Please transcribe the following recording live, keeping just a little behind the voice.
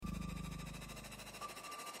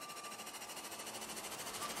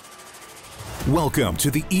Welcome to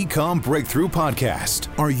the Ecom Breakthrough Podcast.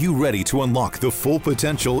 Are you ready to unlock the full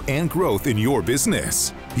potential and growth in your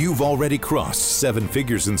business? You've already crossed 7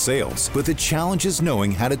 figures in sales, but the challenge is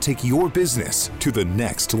knowing how to take your business to the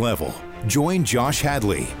next level. Join Josh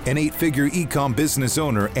Hadley, an 8-figure ecom business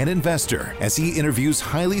owner and investor, as he interviews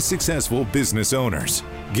highly successful business owners.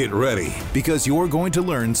 Get ready, because you're going to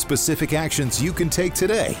learn specific actions you can take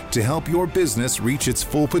today to help your business reach its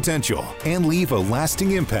full potential and leave a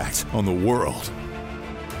lasting impact on the world.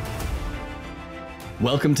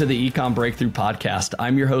 Welcome to the Ecom Breakthrough Podcast.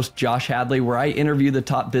 I'm your host, Josh Hadley, where I interview the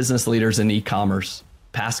top business leaders in e-commerce.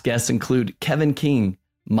 Past guests include Kevin King,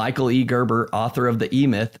 Michael E. Gerber, author of The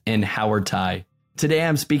E-Myth, and Howard Tai. Today,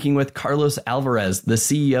 I'm speaking with Carlos Alvarez, the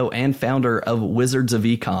CEO and founder of Wizards of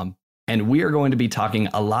Ecom, and we are going to be talking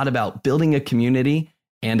a lot about building a community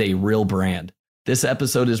and a real brand. This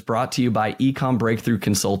episode is brought to you by Ecom Breakthrough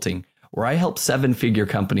Consulting, where I help 7-figure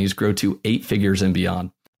companies grow to 8 figures and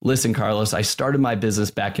beyond. Listen, Carlos, I started my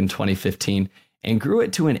business back in 2015 and grew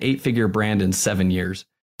it to an 8-figure brand in 7 years.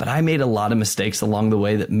 But I made a lot of mistakes along the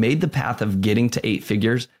way that made the path of getting to 8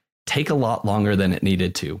 figures take a lot longer than it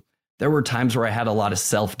needed to. There were times where I had a lot of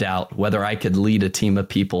self-doubt, whether I could lead a team of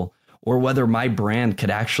people, or whether my brand could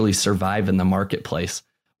actually survive in the marketplace,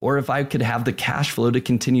 or if I could have the cash flow to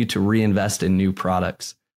continue to reinvest in new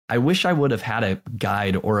products. I wish I would have had a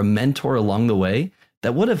guide or a mentor along the way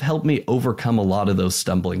that would have helped me overcome a lot of those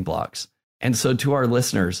stumbling blocks. And so to our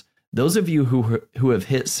listeners, those of you who have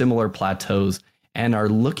hit similar plateaus and are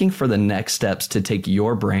looking for the next steps to take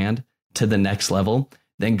your brand to the next level,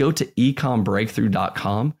 then go to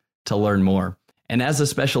ecombreakthrough.com to learn more. And as a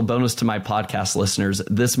special bonus to my podcast listeners,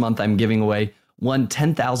 this month I'm giving away one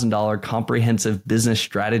 $10,000 comprehensive business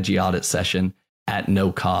strategy audit session at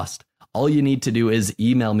no cost. All you need to do is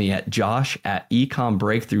email me at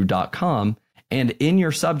josh@ecombreakthrough.com and in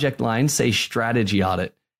your subject line say strategy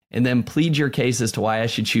audit, and then plead your case as to why I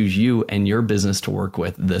should choose you and your business to work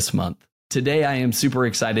with this month. Today, I am super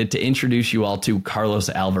excited to introduce you all to Carlos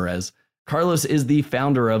Alvarez. Carlos is the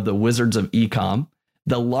founder of the Wizards of Ecom,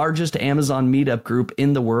 the largest Amazon meetup group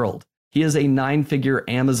in the world. He is a 9-figure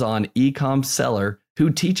Amazon ecom seller who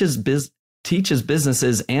teaches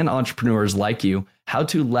businesses and entrepreneurs like you how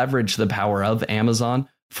to leverage the power of Amazon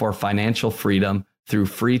for financial freedom through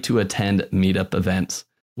free-to-attend meetup events.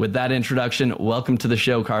 With that introduction, welcome to the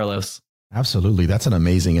show, Carlos. Absolutely. That's an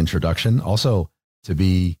amazing introduction. Also, to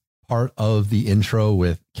be part of the intro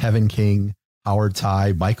with Kevin King, Howard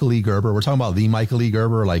Tai, Michael E. Gerber. We're talking about the Michael E.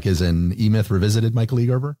 Gerber, like is in E-Myth Revisited Michael E.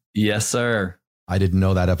 Gerber? Yes, sir. I didn't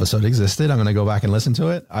know that episode existed. I'm going to go back and listen to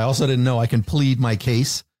it. I also didn't know I can plead my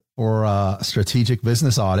case for a strategic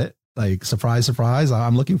business audit. Like, surprise, surprise.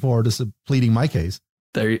 I'm looking forward to pleading my case.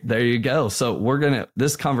 There you go. So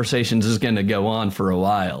this conversation is going to go on for a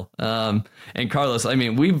while. And Carlos, I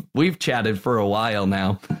mean, we've chatted for a while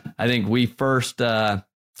now. I think we've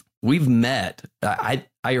met.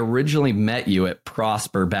 I originally met you at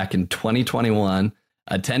Prosper back in 2021,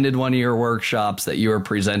 attended one of your workshops that you were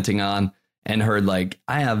presenting on, and heard like,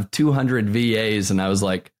 I have 200 VAs. And I was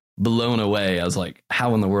like blown away. I was like,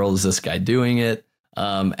 how in the world is this guy doing it?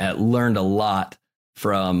 I learned a lot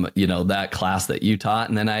from, that class that you taught.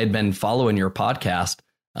 And then I had been following your podcast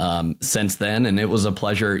since then. And it was a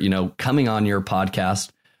pleasure, coming on your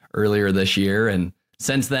podcast earlier this year. And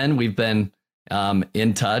since then we've been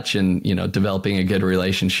in touch and, developing a good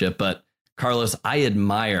relationship. But Carlos, I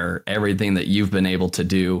admire everything that you've been able to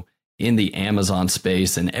do in the Amazon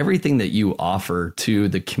space and everything that you offer to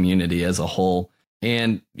the community as a whole.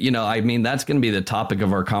 And, that's going to be the topic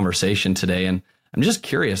of our conversation today. And I'm just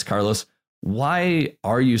curious, Carlos, why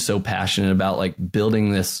are you so passionate about like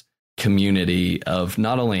building this community of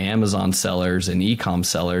not only Amazon sellers and ecom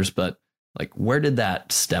sellers, but like, where did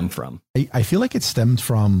that stem from? I feel like it stemmed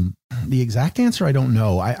from the exact answer. I don't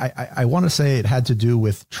know. I want to say it had to do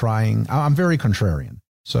with trying. I'm very contrarian.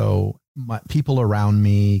 So people around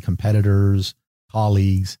me, competitors,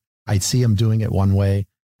 colleagues, I'd see them doing it one way.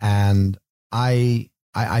 And I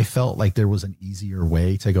felt like there was an easier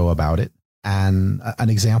way to go about it. And an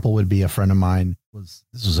example would be a friend of mine this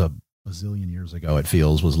was a bazillion years ago, it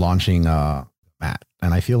feels, was launching a mat.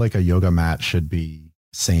 And I feel like a yoga mat should be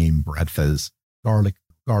same breadth as garlic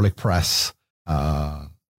press,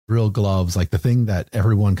 drill gloves, like the thing that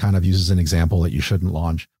everyone kind of uses an example that you shouldn't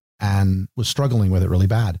launch, and was struggling with it really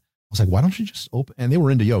bad. I was like, why don't you just open, and they were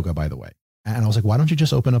into yoga, by the way. And I was like, why don't you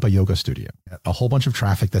just open up a yoga studio? A whole bunch of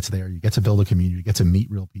traffic that's there. You get to build a community, you get to meet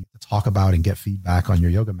real people, talk about and get feedback on your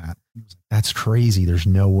yoga mat. He was like, that's crazy. There's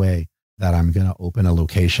no way that I'm going to open a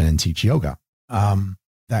location and teach yoga.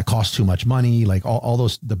 that cost too much money. Like all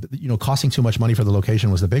those, costing too much money for the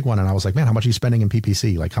location was the big one. And I was like, man, how much are you spending in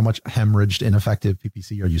PPC? Like how much hemorrhaged, ineffective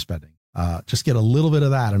PPC are you spending? Just get a little bit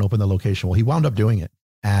of that and open the location. Well, he wound up doing it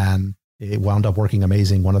and it wound up working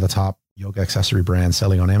amazing. One of the top yoga accessory brands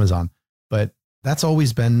selling on Amazon. But that's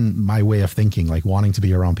always been my way of thinking, like wanting to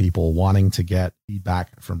be around people, wanting to get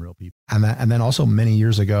feedback from real people. And then also many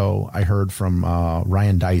years ago, I heard from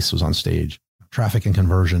Ryan Dice was on stage, traffic and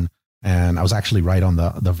conversion. And I was actually right on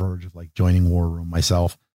the verge of like joining War Room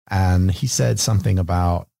myself. And he said something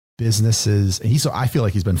about businesses. I feel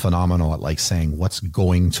like he's been phenomenal at like saying what's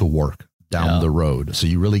going to work down the road. So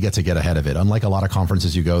you really get to get ahead of it. Unlike a lot of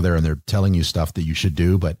conferences, you go there and they're telling you stuff that you should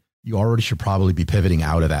do, but you already should probably be pivoting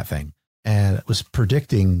out of that thing. And it was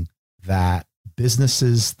predicting that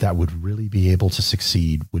businesses that would really be able to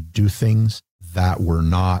succeed would do things that were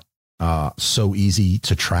not so easy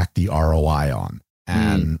to track the ROI on.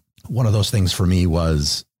 And one of those things for me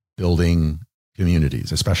was building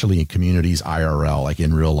communities, especially communities IRL, like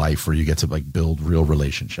in real life, where you get to like build real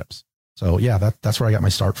relationships. So yeah, that's where I got my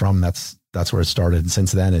start from. That's where it started. And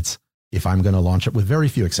since then, it's, if I'm going to launch it, with very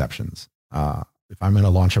few exceptions, if I'm going to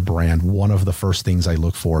launch a brand, one of the first things I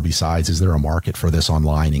look for, besides, is there a market for this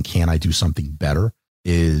online and can I do something better,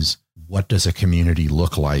 is what does a community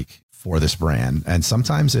look like for this brand? And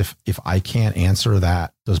sometimes if I can't answer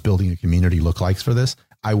that, does building a community look like for this,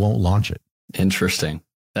 I won't launch it. Interesting.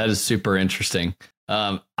 That is super interesting.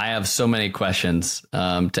 I have so many questions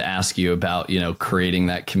to ask you about, creating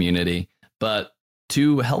that community, but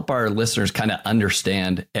to help our listeners kind of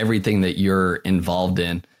understand everything that you're involved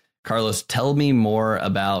in, Carlos, tell me more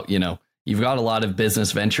about, you've got a lot of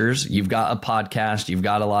business ventures, you've got a podcast, you've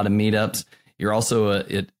got a lot of meetups. You're also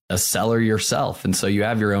a seller yourself. And so you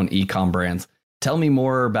have your own e-com brands. Tell me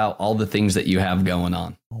more about all the things that you have going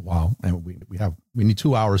on. Oh, wow. And we need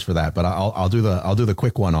 2 hours for that, but I'll do the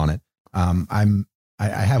quick one on it. I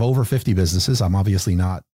have over 50 businesses. I'm obviously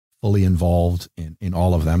not fully involved in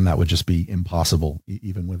all of them. That would just be impossible,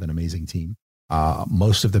 even with an amazing team.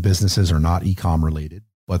 Most of the businesses are not e-com related,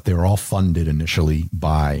 but they're all funded initially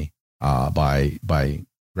by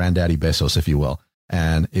Granddaddy Bezos, if you will.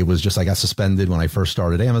 And it was just, I got suspended when I first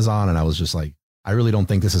started Amazon. And I was just like, I really don't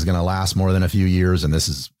think this is going to last more than a few years. And this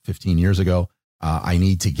is 15 years ago. I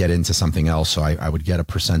need to get into something else. So I would get a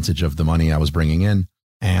percentage of the money I was bringing in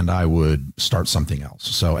and I would start something else.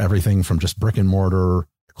 So everything from just brick and mortar,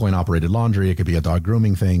 coin operated laundry, it could be a dog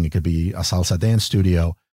grooming thing. It could be a salsa dance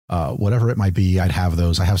studio, whatever it might be. I'd have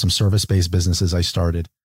those. I have some service-based businesses I started.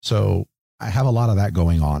 So I have a lot of that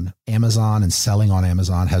going on. Amazon and selling on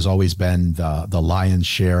Amazon has always been the lion's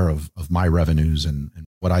share of my revenues and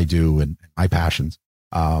what I do and my passions.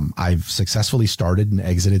 I've successfully started and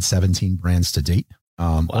exited 17 brands to date.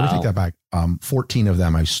 Wow. Let me take that back. 14 of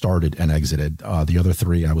them I started and exited. The other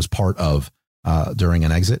 3 I was part of during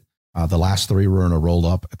an exit. The last 3 were in a roll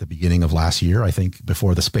up at the beginning of last year, I think,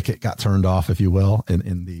 before the spigot got turned off, if you will,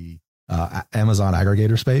 in the Amazon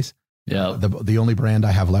aggregator space. Yeah. The only brand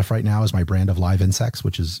I have left right now is my brand of live insects,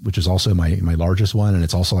 which is also my largest one. And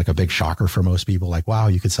it's also like a big shocker for most people. Like, wow,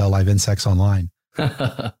 you could sell live insects online.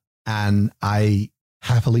 And I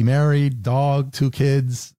happily married, dog, 2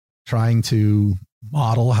 kids, trying to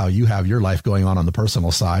model how you have your life going on the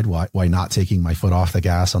personal side. Why not taking my foot off the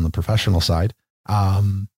gas on the professional side?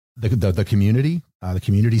 The community, the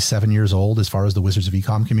community's 7 years old as far as the Wizards of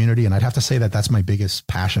Ecom community. And I'd have to say that that's my biggest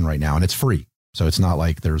passion right now. And it's free. So it's not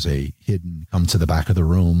like there's a hidden, come to the back of the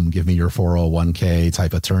room, give me your 401k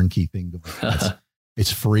type of turnkey thing.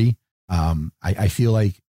 It's free. I feel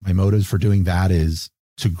like my motives for doing that is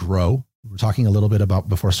to grow. We were talking a little bit about,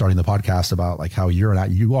 before starting the podcast, about like how you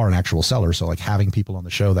are an actual seller. So like having people on the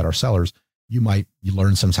show that are sellers, you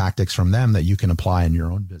learn some tactics from them that you can apply in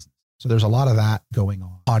your own business. So there's a lot of that going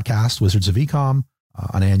on. Podcast, Wizards of Ecom,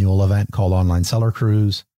 an annual event called Online Seller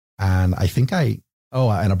Cruise. And I think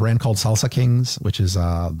and a brand called Salsa Kings, which is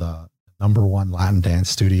the #1 Latin dance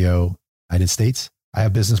studio in the United States. I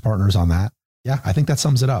have business partners on that. Yeah, I think that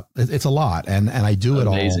sums it up. It's a lot. And I do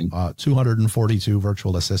Amazing. It all. 242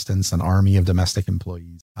 virtual assistants, an army of domestic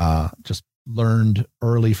employees. Just learned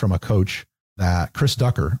early from a coach that Chris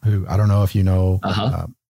Ducker, who I don't know if you know,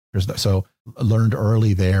 so learned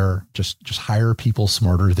early there, just hire people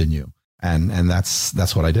smarter than you. And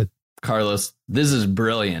that's what I did. Carlos, this is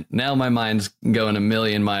brilliant. Now my mind's going a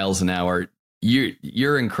million miles an hour.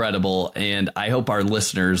 You're incredible. And I hope our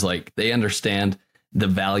listeners, they understand the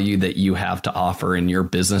value that you have to offer in your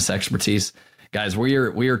business expertise. Guys, we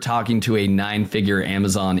are talking to a 9-figure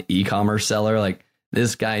Amazon e-commerce seller.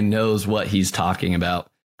 This guy knows what he's talking about.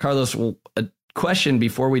 Carlos, a question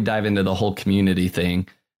before we dive into the whole community thing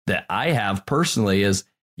that I have personally is,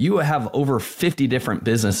 you have over 50 different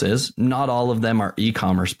businesses. Not all of them are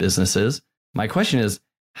e-commerce businesses. My question is,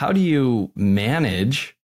 how do you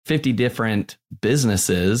manage 50 different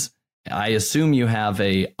businesses? I assume you have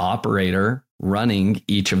a operator running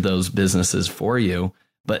each of those businesses for you,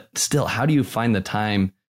 but still, how do you find the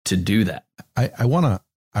time to do that? I want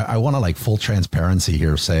to like full transparency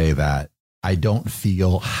here, say that I don't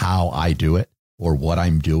feel how I do it or what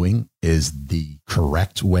I'm doing is the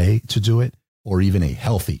correct way to do it or even a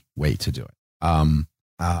healthy way to do it.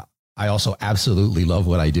 I also absolutely love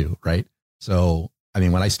what I do. Right. So, I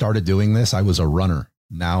mean, when I started doing this, I was a runner.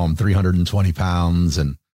 Now I'm 320 pounds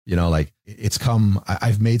and, you know, like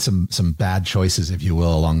I've made some bad choices, if you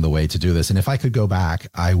will, along the way to do this. And if I could go back,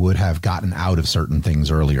 I would have gotten out of certain things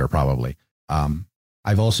earlier, probably.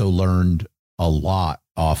 I've also learned a lot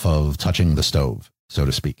off of touching the stove, so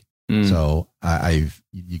to speak. So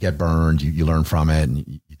you get burned, you learn from it and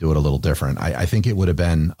you do it a little different. I think it would have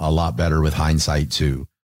been a lot better with hindsight to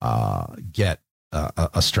get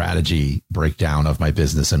a strategy breakdown of my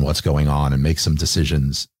business and what's going on and make some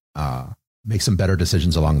decisions, make some better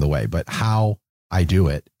decisions along the way. But how I do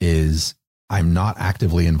it is I'm not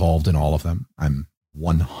actively involved in all of them. I'm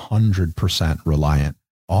 100% reliant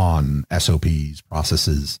on SOPs,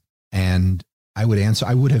 processes. And I would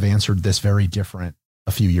have answered this very different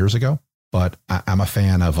a few years ago, but I'm a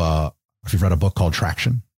fan of, if you've read a book called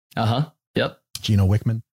Traction. Yep. Gino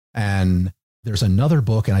Wickman. And there's another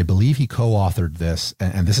book, and I believe he co-authored this,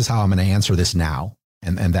 and this is how I'm going to answer this now.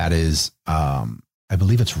 And that is, I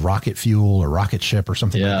believe it's Rocket Fuel or Rocket Ship or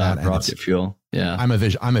something like that. And Rocket Fuel. Yeah. I'm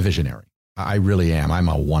a visionary. I really am. I'm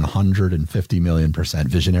a 150 million%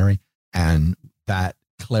 visionary. And that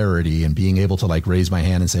clarity and being able to like raise my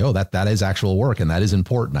hand and say, oh, that is actual work and that is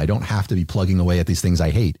important. I don't have to be plugging away at these things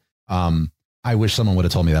I hate. I wish someone would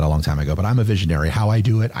have told me that a long time ago, but I'm a visionary. How I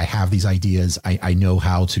do it, I have these ideas. I know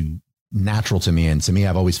how to, natural to me. And to me,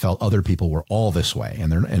 I've always felt other people were all this way,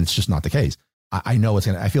 and it's just not the case. I know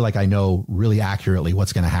I feel like I know really accurately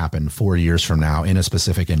what's going to happen 4 years from now in a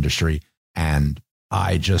specific industry. And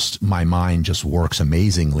my mind just works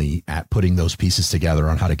amazingly at putting those pieces together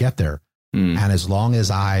on how to get there. And as long as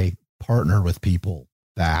I partner with people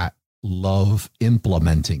that love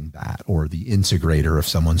implementing that, or the integrator, if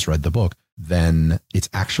someone's read the book, then it's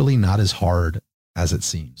actually not as hard as it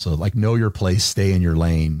seems. So like, know your place, stay in your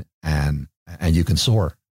lane, and you can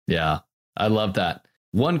soar. Yeah, I love that.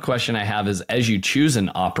 One question I have is, as you choose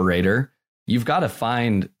an operator, you've got to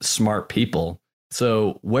find smart people.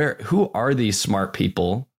 So who are these smart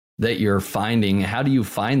people that you're finding? How do you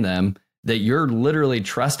find them that you're literally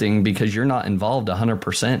trusting, because you're not involved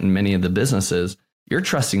 100% in many of the businesses? You're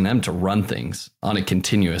trusting them to run things on a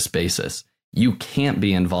continuous basis. You can't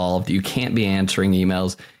be involved. You can't be answering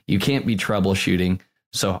emails. You can't be troubleshooting.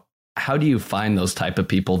 So how do you find those type of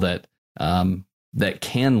people that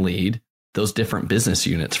can lead those different business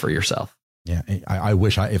units for yourself? Yeah, I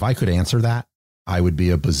wish if I could answer that, I would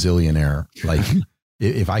be a bazillionaire. Like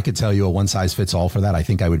if I could tell you a one size fits all for that, I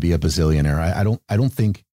think I would be a bazillionaire. I don't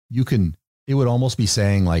think you can. It would almost be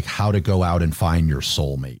saying like how to go out and find your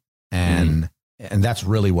soulmate, and that's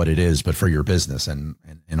really what it is, but for your business. And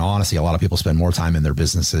honestly, a lot of people spend more time in their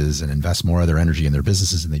businesses and invest more of their energy in their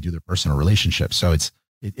businesses than they do their personal relationships. So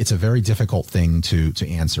it's a very difficult thing to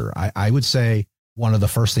answer. I would say one of the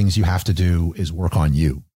first things you have to do is work on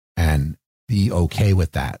you and be okay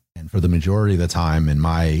with that. And for the majority of the time in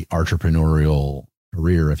my entrepreneurial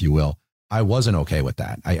career, if you will, I wasn't okay with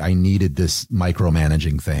that. I needed this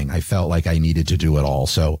micromanaging thing. I felt like I needed to do it all.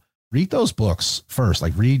 So read those books first,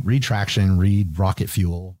 like read Traction, read Rocket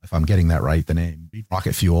Fuel. If I'm getting that right, the name, read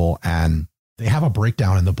Rocket Fuel. And they have a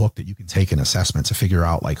breakdown in the book that you can take an assessment to figure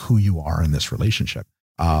out like who you are in this relationship.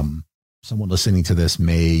 Someone listening to this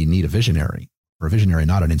may need a visionary,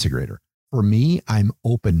 not an integrator. For me, I'm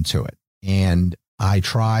open to it. And I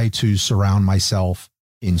try to surround myself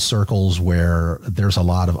in circles where there's a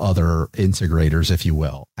lot of other integrators, if you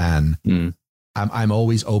will. And I'm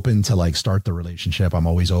always open to like start the relationship. I'm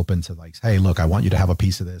always open to like, hey, look, I want you to have a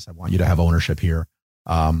piece of this. I want you to have ownership here.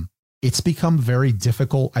 It's become very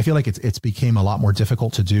difficult. I feel like it's became a lot more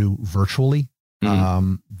difficult to do virtually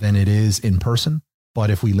than it is in person. But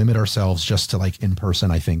if we limit ourselves just to like in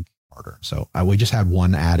person, I think harder. So we just had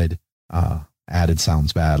one added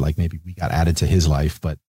sounds bad. Like maybe we got added to his life,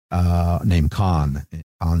 but named Khan.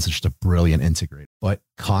 Khan's just a brilliant integrator. But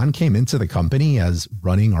Khan came into the company as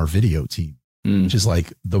running our video team, which is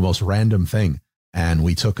like the most random thing. And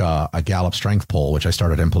we took a Gallup strength poll, which I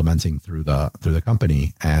started implementing through the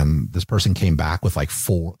company. And this person came back with like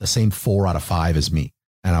the same 4 out of 5 as me.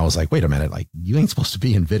 And I was like, wait a minute, like you ain't supposed to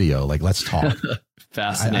be in video. Like, let's talk.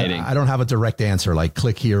 Fascinating. I don't have a direct answer, like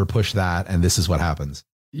click here, push that, and this is what happens.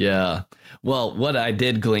 Yeah. Well, what I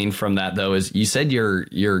did glean from that, though, is you said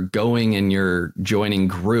you're going and you're joining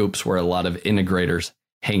groups where a lot of integrators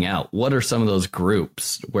hang out. What are some of those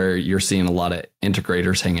groups where you're seeing a lot of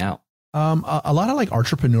integrators hang out? A lot of like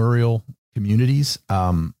entrepreneurial communities,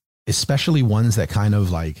 especially ones that kind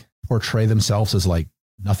of like portray themselves as like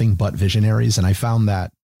nothing but visionaries. And I found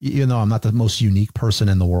that even though I'm not the most unique person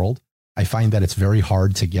in the world, I find that it's very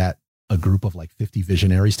hard to get a group of like 50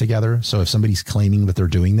 visionaries together. So if somebody's claiming that they're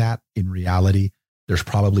doing that, in reality, there's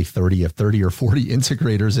probably 30 or 40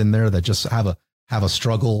 integrators in there that just have a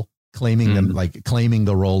struggle claiming them, like claiming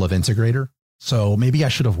the role of integrator. So maybe I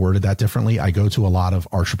should have worded that differently. I go to a lot of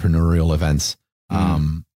entrepreneurial events,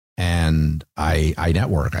 and I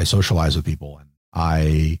network, I socialize with people, and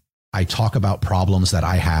I talk about problems that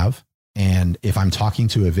I have. And if I'm talking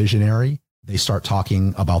to a visionary, they start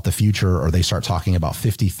talking about the future, or they start talking about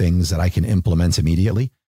 50 things that I can implement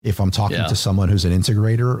immediately. If I'm talking to someone who's an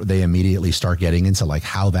integrator, they immediately start getting into like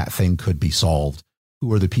how that thing could be solved.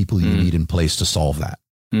 Who are the people you need in place to solve that?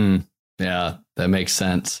 Yeah, that makes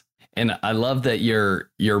sense. And I love that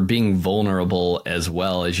you're being vulnerable as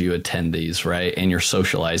well as you attend these, right? And you're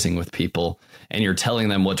socializing with people and you're telling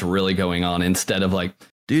them what's really going on instead of like,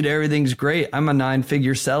 dude, everything's great. I'm a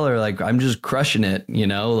 9-figure seller. Like, I'm just crushing it. You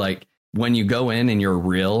know, like when you go in and you're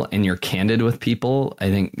real and you're candid with people, I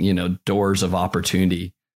think, you know, doors of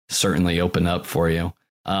opportunity certainly open up for you.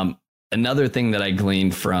 Another thing that I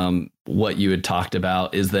gleaned from what you had talked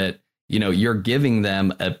about is that, you know, you're giving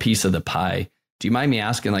them a piece of the pie. Do you mind me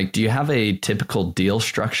asking, like, do you have a typical deal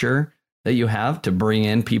structure that you have to bring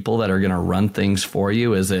in people that are going to run things for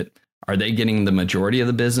you? Are they getting the majority of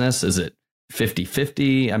the business? Is it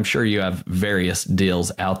 50-50? I'm sure you have various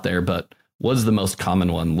deals out there, but what does the most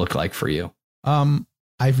common one look like for you?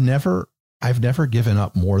 I've never given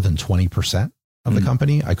up more than 20% of the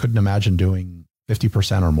company. I couldn't imagine doing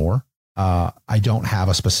 50% or more. I don't have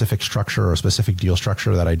a specific structure or a specific deal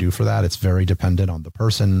structure that I do for that. It's very dependent on the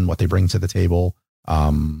person, what they bring to the table,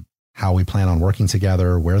 how we plan on working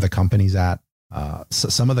together, where the company's at. So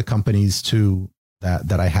some of the companies too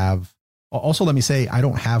that I have. Also, let me say, I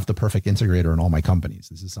don't have the perfect integrator in all my companies.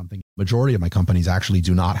 This is something majority of my companies actually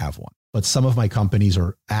do not have one, but some of my companies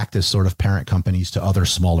act as sort of parent companies to other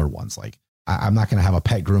smaller ones. Like I'm not going to have a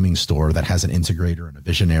pet grooming store that has an integrator and a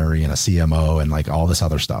visionary and a CMO and like all this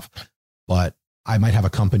other stuff. But I might have a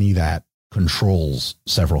company that controls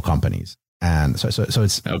several companies. And so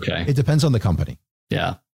it's okay. It depends on the company.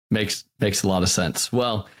 Yeah. Makes a lot of sense.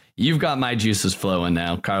 Well, you've got my juices flowing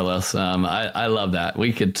now, Carlos. I love that.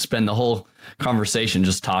 We could spend the whole conversation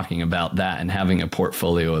just talking about that and having a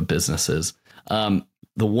portfolio of businesses. The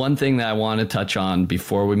one thing that I want to touch on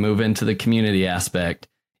before we move into the community aspect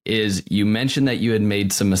is you mentioned that you had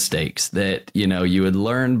made some mistakes that, you know, you had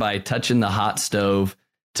learned by touching the hot stove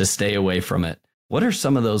to stay away from it. What are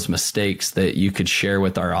some of those mistakes that you could share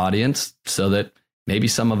with our audience so that maybe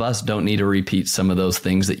some of us don't need to repeat some of those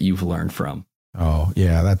things that you've learned from? Oh,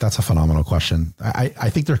 yeah, that's a phenomenal question. I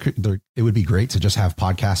think it would be great to just have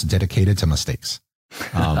podcasts dedicated to mistakes.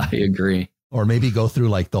 I agree. Or maybe go through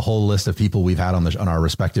like the whole list of people we've had on our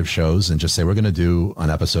respective shows and just say, we're going to do an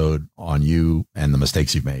episode on you and the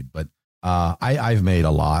mistakes you've made. But I've made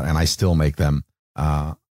a lot and I still make them.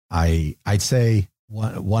 I'd say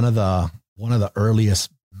one of the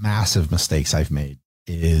earliest massive mistakes I've made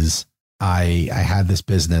is I had this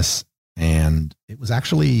business and it was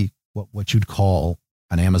actually what you'd call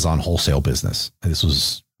an Amazon wholesale business. This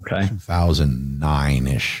was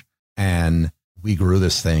 2009-ish. And we grew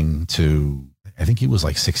this thing to, I think it was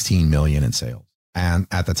like 16 million in sales. And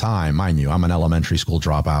at the time, mind you, I'm an elementary school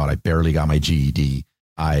dropout. I barely got my GED.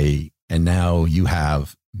 And now you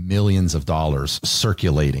have millions of dollars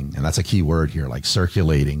circulating. And that's a key word here, like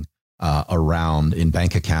circulating around in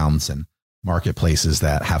bank accounts and marketplaces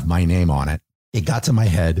that have my name on it. It got to my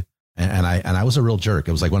head and I was a real jerk.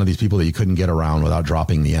 It was like one of these people that you couldn't get around without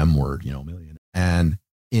dropping the M word, you know, million. And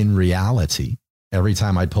in reality, every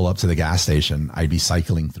time I'd pull up to the gas station, I'd be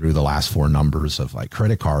cycling through the last 4 numbers of like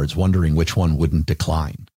credit cards, wondering which one wouldn't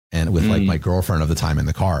decline. And with like my girlfriend of the time in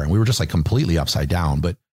the car, and we were just like completely upside down,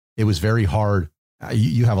 but it was very hard.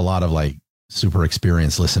 You have a lot of like super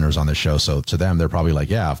experienced listeners on the show. So to them, they're probably like,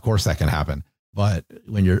 yeah, of course that can happen. But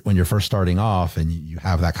when you're first starting off and you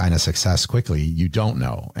have that kind of success quickly, you don't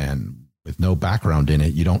know. And with no background in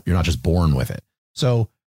it, you're not just born with it. So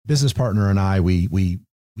business partner and I, we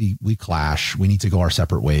clash. We need to go our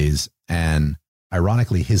separate ways. And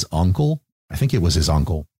ironically, his uncle, I think it was his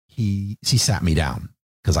uncle, he sat me down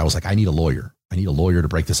because I was like, I need a lawyer. I need a lawyer to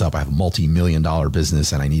break this up. I have a multi-million-dollar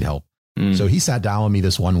business and I need help. So he sat down with me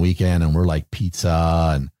this one weekend and we're like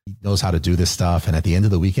pizza and he knows how to do this stuff. And at the end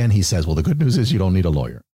of the weekend, he says, well, the good news is you don't need a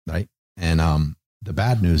lawyer. Right. And the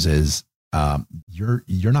bad news is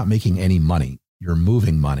you're not making any money. You're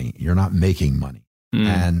moving money. You're not making money.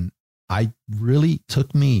 And I really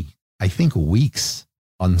took me, I think, weeks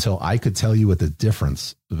until I could tell you what the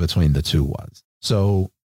difference between the two was.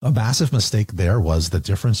 So a massive mistake there was the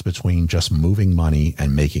difference between just moving money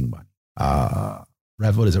and making money.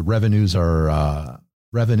 What is it? Revenues are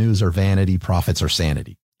vanity, profits are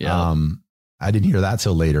sanity. Yeah. I didn't hear that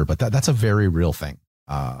till later, but that's a very real thing.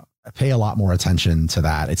 I pay a lot more attention to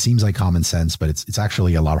that. It seems like common sense, but it's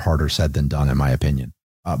actually a lot harder said than done, in my opinion.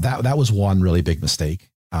 That was one really big mistake.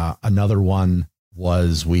 Another one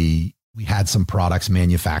was we had some products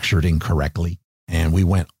manufactured incorrectly, and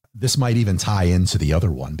this might even tie into the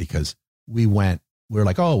other one because we're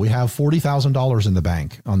like, oh, we have $40,000 in the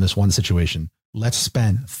bank on this one situation. Let's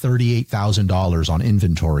spend $38,000 on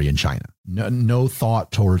inventory in China. No thought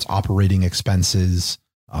towards operating expenses.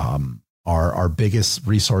 Our biggest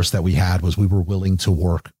resource that we had was we were willing to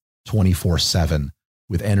work 24/7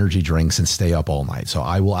 with energy drinks and stay up all night. So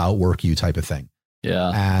I will outwork you type of thing.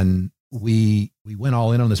 Yeah. And we went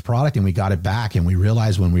all in on this product and we got it back. And we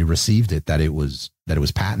realized when we received it that it was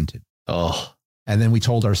patented. Oh, and then we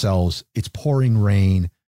told ourselves it's pouring rain.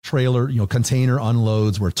 Trailer, container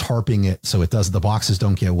unloads, we're tarping it so the boxes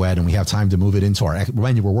don't get wet and we have time to move it into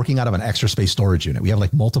we're working out of an extra space storage unit. We have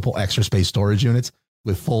like multiple extra space storage units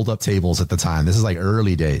with fold up tables at the time. This is like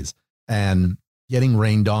early days and getting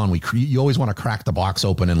rained on. You always want to crack the box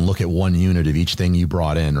open and look at one unit of each thing you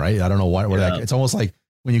brought in, right? I don't know where it's almost like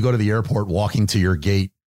when you go to the airport, walking to your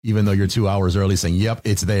gate, even though you're 2 hours early saying, yep,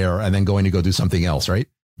 it's there. And then going to go do something else. Right.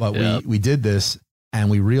 But we did this. And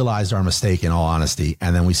we realized our mistake in all honesty.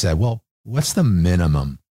 And then we said, well, what's the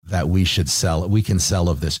minimum that we can sell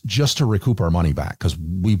of this just to recoup our money back? Because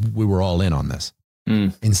we were all in on this.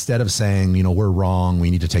 Instead of saying, we're wrong, we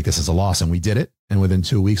need to take this as a loss. And we did it. And within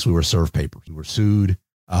 2 weeks, we were served papers. We were sued.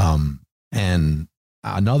 And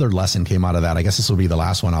another lesson came out of that. I guess this will be the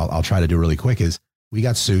last one I'll try to do really quick is we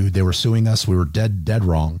got sued. They were suing us. We were dead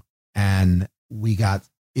wrong. And we got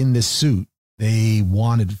in this suit. They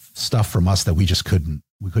wanted stuff from us that we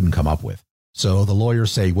couldn't come up with. So the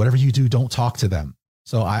lawyers say, whatever you do, don't talk to them.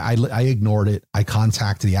 So I ignored it. I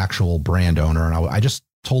contacted the actual brand owner and I just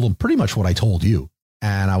told him pretty much what I told you.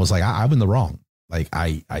 And I was like, I'm in the wrong. Like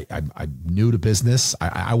I'm new to business.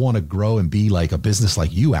 I want to grow and be like a business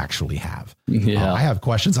like you actually have. Yeah. I have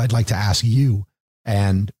questions I'd like to ask you.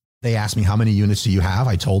 And they asked me, how many units do you have?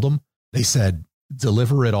 I told them. They said,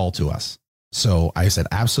 deliver it all to us. So I said,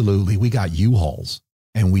 absolutely. We got U-Hauls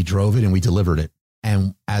and we drove it and we delivered it.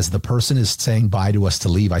 And as the person is saying bye to us to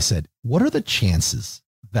leave, I said, what are the chances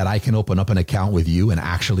that I can open up an account with you and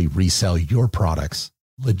actually resell your products,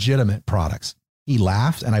 legitimate products? He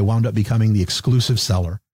laughed and I wound up becoming the exclusive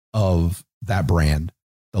seller of that brand.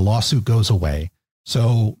 The lawsuit goes away.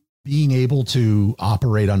 So being able to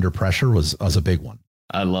operate under pressure was a big one.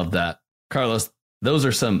 I love that. Carlos, those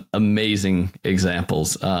are some amazing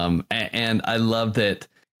examples. And I love that,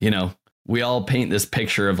 we all paint this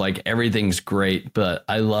picture of like everything's great, but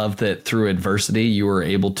I love that through adversity, you were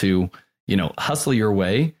able to, hustle your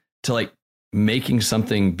way to like making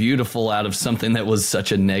something beautiful out of something that was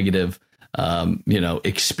such a negative,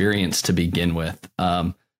 experience to begin with.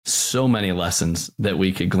 So many lessons that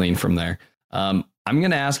we could glean from there. I'm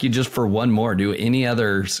going to ask you just for one more. Do any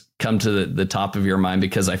others come to the top of your mind?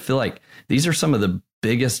 Because I feel like these are some of the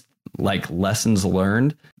biggest like lessons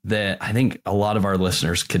learned that I think a lot of our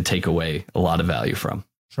listeners could take away a lot of value from.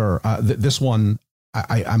 Sure. This one,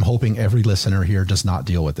 I'm hoping every listener here does not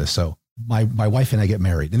deal with this. So my wife and I get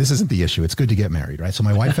married, and this isn't the issue. It's good to get married, right? So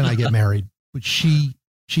my wife and I get married, but she's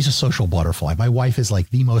a social butterfly. My wife is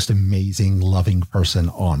like the most amazing, loving person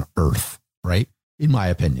on earth, right? In my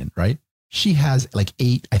opinion, right? She has like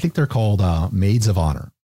 8, I think they're called maids of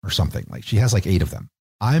honor or something. Like she has like 8 of them.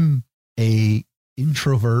 I'm a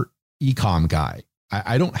introvert e-com guy.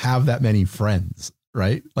 I don't have that many friends,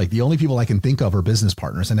 right? Like the only people I can think of are business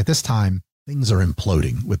partners. And at this time, things are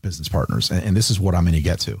imploding with business partners. And this is what I'm going to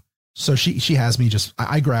get to. So she has me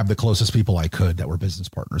I grabbed the closest people I could that were business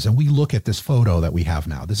partners. And we look at this photo that we have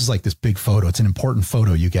now. This is like this big photo. It's an important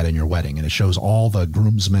photo you get in your wedding. And it shows all the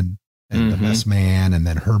groomsmen and the best man and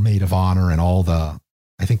then her maid of honor and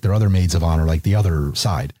I think there are other maids of honor, like the other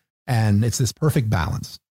side. And it's this perfect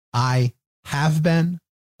balance. I have been,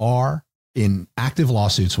 are in active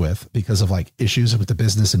lawsuits with because of like issues with the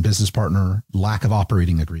business and business partner, lack of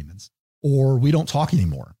operating agreements. or we don't talk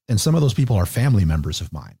anymore. And some of those people are family members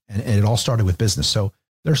of mine. And it all started with business. So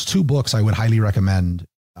there's 2 books I would highly recommend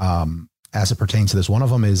as it pertains to this. One of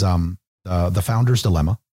them is The Founder's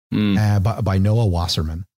Dilemma by Noah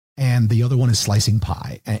Wasserman. And the other one is Slicing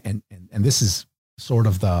Pie. And this is sort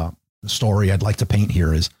of the story I'd like to paint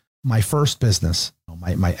here is my first business.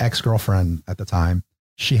 My ex-girlfriend at the time,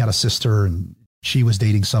 she had a sister and she was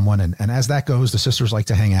dating someone. And as that goes, the sisters like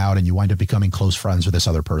to hang out and you wind up becoming close friends with this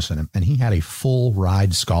other person. And he had a full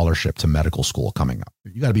ride scholarship to medical school coming up.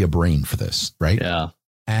 You got to be a brain for this, right? Yeah.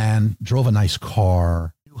 And drove a nice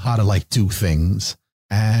car, knew how to like do things.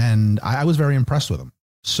 And I was very impressed with him.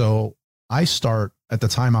 So I start at the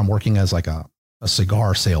time I'm working as like a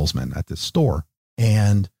cigar salesman at this store,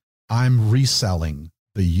 and I'm reselling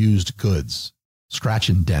the used goods, scratch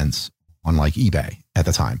and dents on like eBay at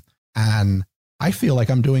the time. And I feel like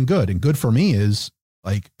I'm doing good, and good for me is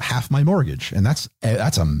like half my mortgage. And that's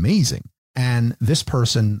amazing. And this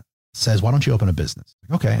person says, why don't you open a business?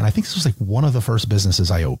 Okay. And I think this was like one of the first businesses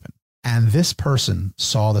I opened. And this person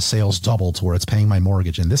saw the sales double to where it's paying my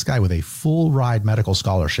mortgage. And this guy with a full ride medical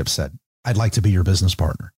scholarship said, I'd like to be your business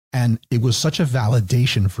partner. And it was such a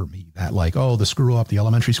validation for me that like, oh, the screw up, the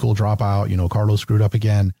elementary school dropout, Carlos screwed up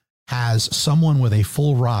again, has someone with a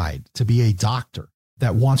full ride to be a doctor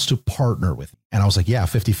that wants to partner with me. And I was like, yeah,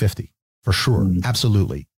 50-50 for sure.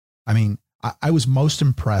 Absolutely. I mean, I was most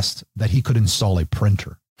impressed that he could install a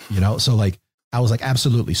printer, so like, I was like,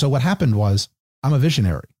 absolutely. So what happened was I'm a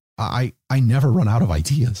visionary. I never run out of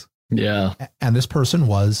ideas. Yeah. And this person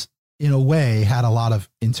was, in a way, had a lot of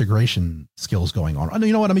integration skills going on.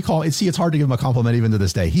 You know what? Let me call it. See, it's hard to give him a compliment even to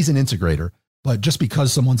this day. He's an integrator, but just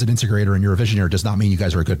because someone's an integrator and you're a visionary does not mean you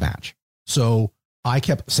guys are a good match. So I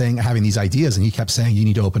kept saying, having these ideas, and he kept saying, you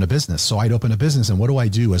need to open a business. So I'd open a business. And what do I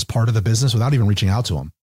do as part of the business without even reaching out to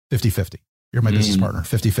him? 50-50. You're my business partner,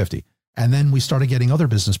 50-50. And then we started getting other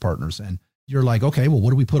business partners, and you're like, okay, well, what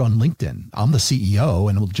do we put on LinkedIn? I'm the CEO,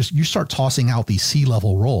 and you start tossing out these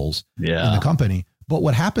C-level roles in the company. But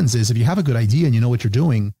what happens is if you have a good idea and you know what you're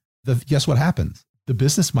doing, guess what happens? The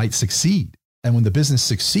business might succeed. And when the business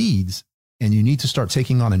succeeds and you need to start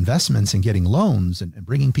taking on investments and getting loans and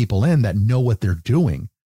bringing people in that know what they're doing,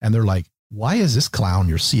 and they're like, why is this clown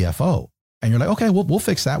your CFO? And you're like, okay, we'll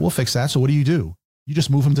fix that. We'll fix that. So what do? You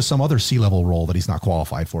just move him to some other C-level role that he's not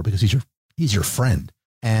qualified for because he's your friend.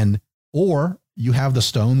 Or you have the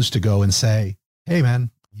stones to go and say, hey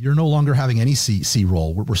man, you're no longer having any C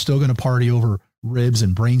role. We're still going to party over ribs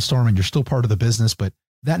and brainstorm, and you're still part of the business, but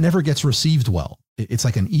that never gets received well. It's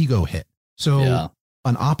like an ego hit. So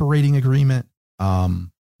an operating agreement,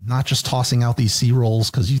 not just tossing out these C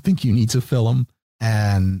roles because you think you need to fill them,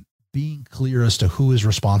 and being clear as to who is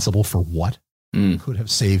responsible for what could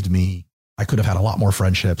have saved me. I could have had a lot more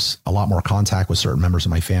friendships, a lot more contact with certain members of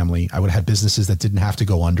my family. I would have had businesses that didn't have to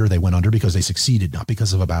go under. They went under because they succeeded, not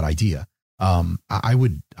because of a bad idea. I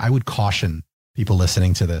would caution people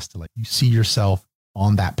listening to this to, like, you see yourself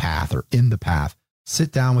on that path or in the path,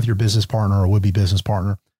 sit down with your business partner or would-be business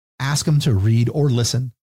partner, ask them to read or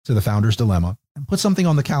listen to The Founder's Dilemma, and put something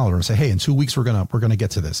on the calendar and say, hey, in 2 weeks, we're going to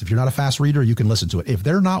get to this. If you're not a fast reader, you can listen to it. If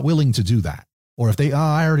they're not willing to do that, or if they,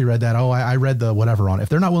 I already read that. I read the whatever on. If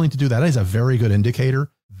they're not willing to do that, that is a very good indicator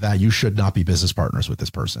that you should not be business partners with this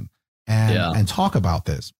person. And talk about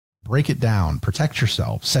this, break it down, protect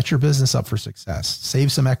yourself, set your business up for success,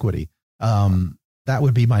 save some equity. That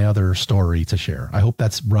would be my other story to share. I hope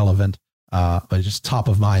that's relevant, but just top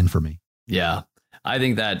of mind for me. Yeah, I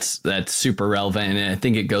think that's super relevant. And I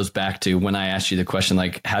think it goes back to when I asked you the question,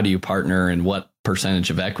 like, how do you partner and what percentage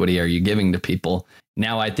of equity are you giving to people?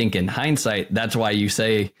 Now, I think in hindsight, that's why you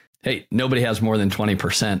say, hey, nobody has more than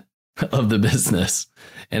 20% of the business.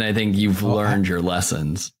 And I think you've learned your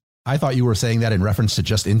lessons. I thought you were saying that in reference to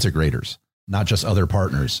just integrators, not just other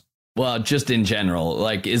partners. Well, just in general,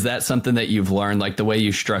 like, is that something that you've learned? Like the way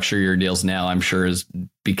you structure your deals now, I'm sure is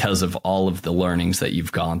because of all of the learnings that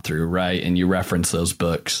you've gone through, right? And you reference those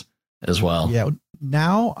books as well. Yeah.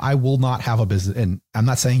 Now I will not have a business, and I'm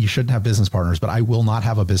not saying you shouldn't have business partners, but I will not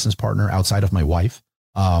have a business partner outside of my wife,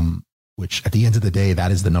 which at the end of the day,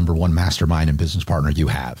 that is the number one mastermind and business partner you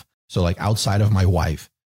have. So like outside of my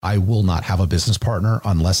wife, I will not have a business partner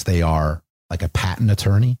unless they are like a patent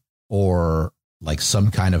attorney or like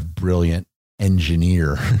some kind of brilliant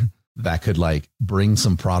engineer that could like bring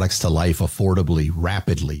some products to life affordably,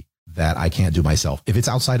 rapidly, that I can't do myself. If it's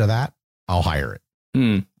outside of that, I'll hire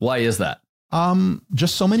it. Why is that?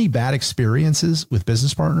 Just so many bad experiences with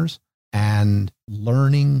business partners and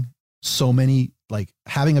learning so many, like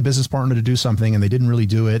having a business partner to do something and they didn't really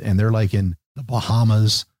do it. And they're like in the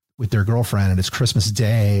Bahamas with their girlfriend and it's Christmas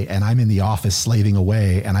Day and I'm in the office slaving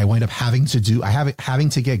away and I wind up having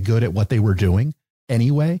to get good at what they were doing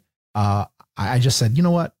anyway. I just said, you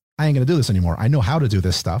know what? I ain't going to do this anymore. I know how to do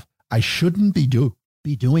this stuff. I shouldn't be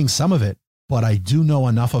doing some of it, but I do know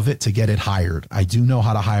enough of it to get it hired. I do know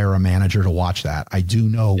how to hire a manager to watch that. I do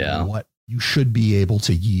know what you should be able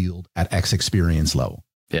to yield at X experience level.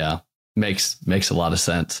 Yeah. Makes a lot of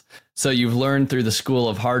sense. So you've learned through the school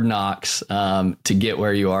of hard knocks to get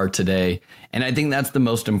where you are today. And I think that's the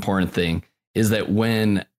most important thing, is that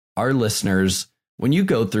when our listeners, when you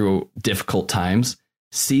go through difficult times,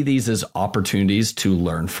 see these as opportunities to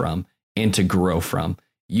learn from and to grow from.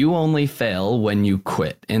 You only fail when you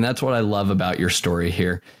quit. And that's what I love about your story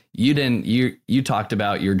here. You talked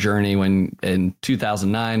about your journey when in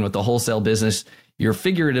 2009 with the wholesale business. You're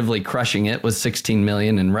figuratively crushing it with 16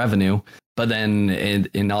 million in revenue. But then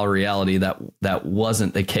in all reality, that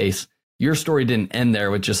wasn't the case. Your story didn't end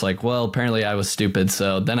there with just like, well, apparently I was stupid.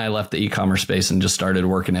 So then I left the e-commerce space and just started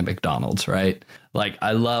working at McDonald's, right? Like,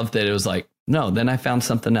 I love that it was like, no, then I found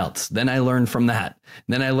something else. Then I learned from that.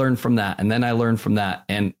 Then I learned from that. And then I learned from that.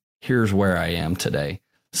 And here's where I am today.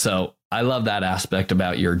 So I love that aspect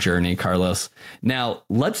about your journey, Carlos. Now,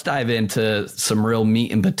 let's dive into some real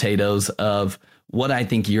meat and potatoes of what I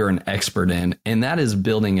think you're an expert in, and that is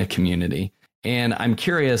building a community. And I'm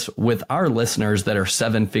curious, with our listeners that are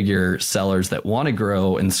 7-figure sellers that want to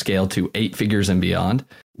grow and scale to 8 figures and beyond,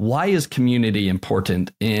 why is community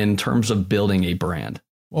important in terms of building a brand?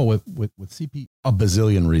 Well, with CP, a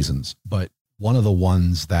bazillion reasons, but one of the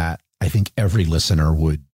ones that I think every listener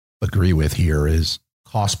would agree with here is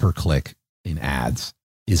cost per click in ads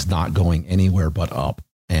is not going anywhere but up,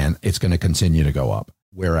 and it's going to continue to go up.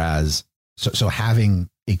 Whereas, so having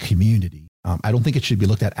a community, I don't think it should be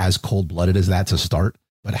looked at as cold-blooded as that to start,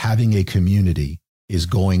 but having a community is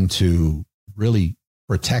going to really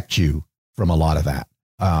protect you from a lot of that.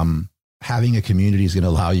 Having a community is going to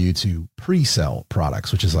allow you to pre-sell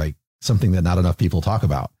products, which is like something that not enough people talk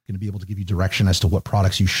about. Going to be able to give you direction as to what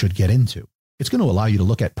products you should get into. It's going to allow you to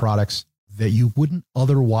look at products that you wouldn't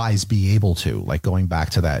otherwise be able to, like going back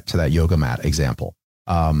to that yoga mat example.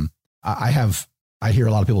 I hear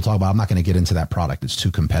a lot of people talk about, I'm not going to get into that product. It's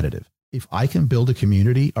too competitive. If I can build a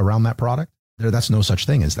community around that product, that's no such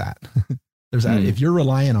thing as that. If you're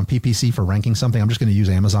relying on PPC for ranking something, I'm just going to use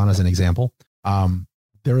Amazon as an example.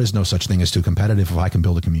 There is no such thing as too competitive if I can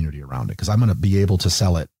build a community around it, because I'm going to be able to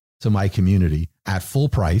sell it to my community at full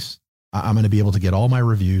price. I'm going to be able to get all my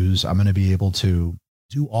reviews. I'm going to be able to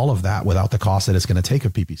do all of that without the cost that it's going to take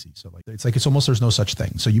of PPC. So it's almost, there's no such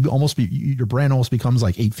thing. So your brand almost becomes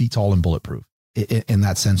like 8 feet tall and bulletproof in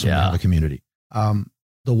that sense when you have a community.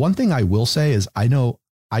 The one thing I will say is I know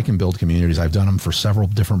I can build communities. I've done them for several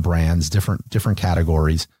different brands, different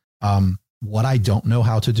categories. What I don't know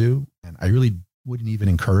how to do, and I really wouldn't even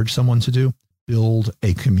encourage someone to do, build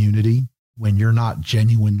a community when you're not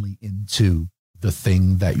genuinely into the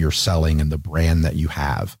thing that you're selling and the brand that you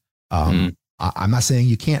have. I'm not saying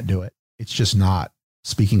you can't do it. It's just not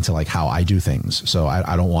speaking to like how I do things. So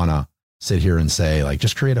I don't want to sit here and say like,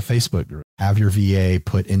 just create a Facebook group, have your VA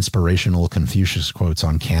put inspirational Confucius quotes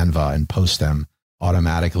on Canva and post them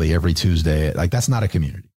automatically every Tuesday. Like, that's not a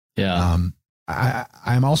community. Yeah.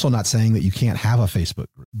 I'm also not saying that you can't have a Facebook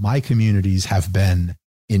group. My communities have been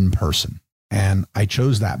in person, and I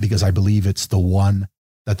chose that because I believe it's the one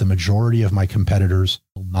that the majority of my competitors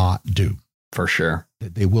will not do. For sure.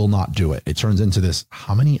 They will not do it. It turns into this,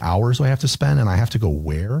 how many hours do I have to spend? And I have to go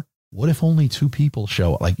where? What if only 2 people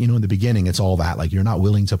show up? Like, in the beginning, it's all that, like, you're not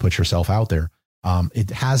willing to put yourself out there.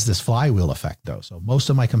 It has this flywheel effect though. So most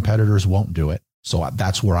of my competitors won't do it. So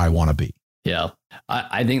that's where I want to be. Yeah,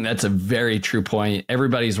 I think that's a very true point.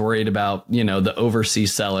 Everybody's worried about, the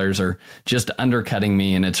overseas sellers are just undercutting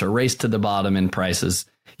me and it's a race to the bottom in prices.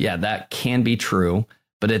 Yeah, that can be true.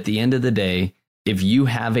 But at the end of the day, if you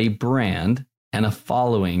have a brand and a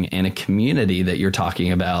following and a community that you're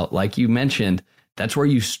talking about, like you mentioned, that's where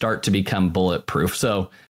you start to become bulletproof. So,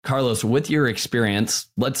 Carlos, with your experience,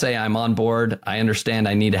 let's say I'm on board. I understand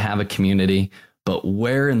I need to have a community, but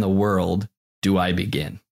where in the world do I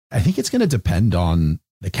begin? I think it's going to depend on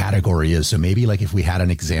the category is. So maybe like if we had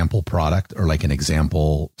an example product or like an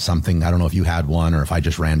example something, I don't know if you had one or if I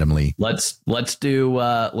just randomly. Let's do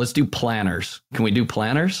planners. Can we do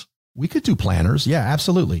planners? We could do planners. Yeah,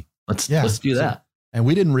 absolutely. Let's do that. And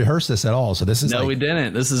we didn't rehearse this at all. So this is we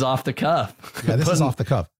didn't. This is off the cuff. Yeah, this is off the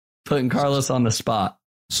cuff. Putting Carlos on the spot.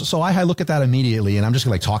 So I look at that immediately and I'm just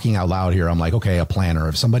like talking out loud here. I'm like, okay, a planner.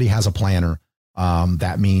 If somebody has a planner,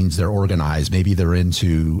 that means they're organized. Maybe they're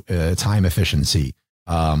into time efficiency.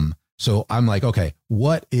 So I'm like, okay,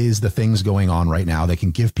 what is the things going on right now that can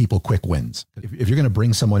give people quick wins? If you're going to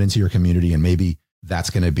bring someone into your community, and maybe that's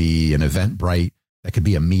going to be an Eventbrite, that could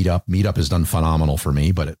be a meetup. Meetup has done phenomenal for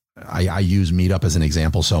me, but I use Meetup as an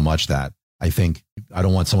example so much that I think I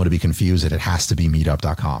don't want someone to be confused that it has to be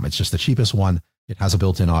meetup.com. It's just the cheapest one. It has a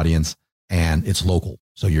built-in audience and it's local.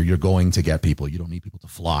 So you're going to get people. You don't need people to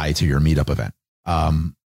fly to your meetup event.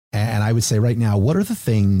 And I would say right now, what are the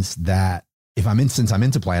things that since I'm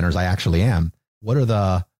into planners, I actually am. What are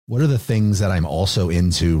the things that I'm also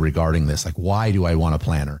into regarding this? Like, why do I want a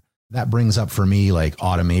planner? That brings up for me like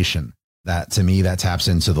automation. That to me, that taps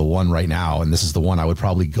into the one right now. And this is the one I would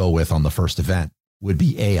probably go with on the first event would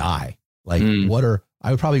be AI. Like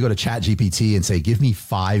I would probably go to ChatGPT and say, give me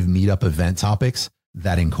 5 meetup event topics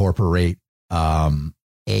that incorporate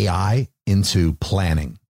AI into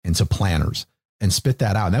planning, into planners, and spit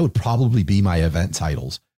that out. And that would probably be my event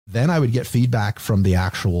titles. Then I would get feedback from the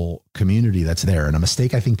actual community that's there. And a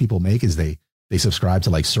mistake I think people make is they subscribe to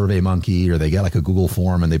like SurveyMonkey, or they get like a Google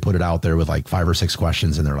form and they put it out there with like 5 or 6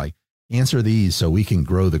 questions. And they're like, answer these so we can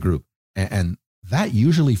grow the group. And that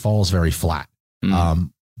usually falls very flat.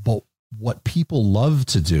 But what people love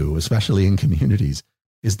to do, especially in communities,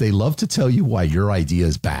 is they love to tell you why your idea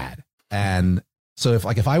is bad. And so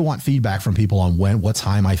if I want feedback from people on what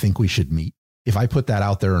time I think we should meet, if I put that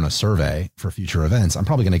out there in a survey for future events, I'm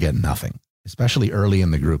probably going to get nothing, especially early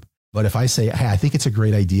in the group. But if I say, hey, I think it's a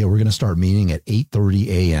great idea, we're going to start meeting at 8:30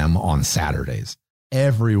 a.m. on Saturdays,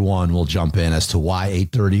 everyone will jump in as to why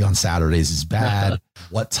 8:30 on Saturdays is bad,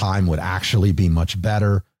 what time would actually be much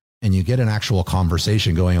better. And you get an actual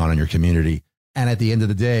conversation going on in your community. And at the end of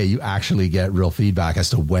the day, you actually get real feedback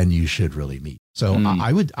as to when you should really meet. So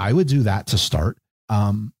I would do that to start.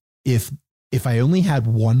 If I only had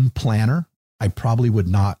one planner, I probably would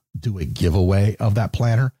not do a giveaway of that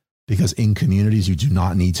planner, because in communities, you do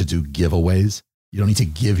not need to do giveaways. You don't need to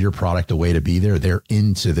give your product away to be there. They're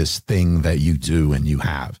into this thing that you do and you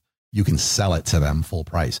have. You can sell it to them full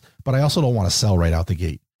price. But I also don't want to sell right out the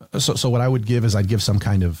gate. So what I would give is I'd give some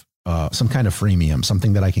kind of freemium,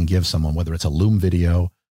 something that I can give someone, whether it's a Loom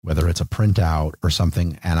video, whether it's a printout or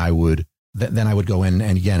something. And I would go in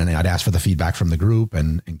and I'd ask for the feedback from the group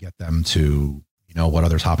and get them to, what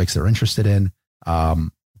other topics they're interested in.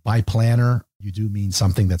 By planner, you do mean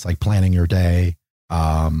something that's like planning your day,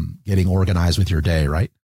 getting organized with your day,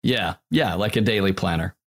 right? Yeah. Yeah. Like a daily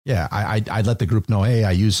planner. Yeah. I'd let the group know, hey,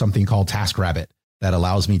 I use something called TaskRabbit that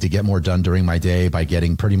allows me to get more done during my day by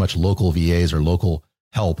getting pretty much local VAs or local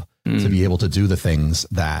help to be able to do the things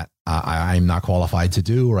that I'm not qualified to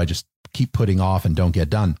do, or I just keep putting off and don't get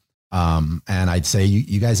done. And I'd say,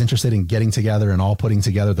 you guys interested in getting together and all putting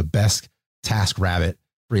together the best TaskRabbit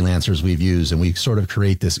freelancers we've used, and we sort of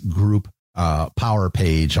create this group power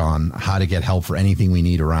page on how to get help for anything we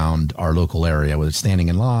need around our local area, whether it's standing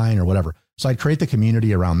in line or whatever. So I'd create the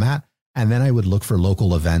community around that. And then I would look for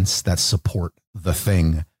local events that support the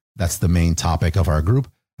thing that's the main topic of our group.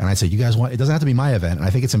 And I'd say, you guys it doesn't have to be my event. And I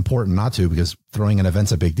think it's important not to, because throwing an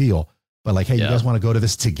event's a big deal, but like, hey, you guys want to go to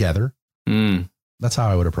this together? That's how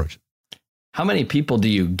I would approach it. How many people do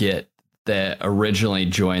you get that originally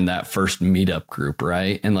joined that first meetup group,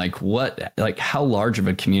 right? And how large of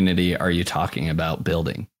a community are you talking about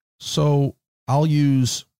building? So I'll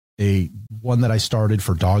use one that I started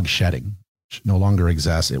for dog shedding, which no longer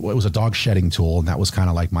exists. It was a dog shedding tool. And that was kind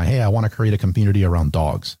of like hey, I want to create a community around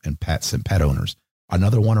dogs and pets and pet owners.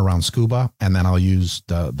 Another one around scuba. And then I'll use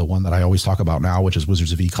the one that I always talk about now, which is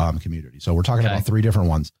Wizards of Ecom community. So we're talking about 3 different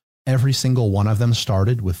ones. Every single one of them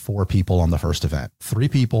started with 4 people on the first event, 3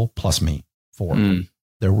 people plus me, 4.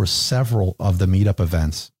 There were several of the meetup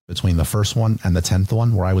events between the first one and the 10th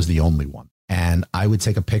one where I was the only one. And I would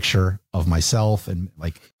take a picture of myself and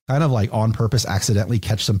kind of on purpose, accidentally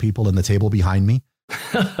catch some people in the table behind me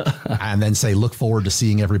and then say, look forward to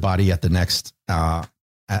seeing everybody at the next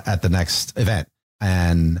event.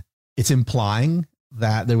 And it's implying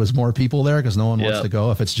that there was more people there because no one wants to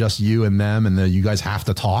go if it's just you and them and you guys have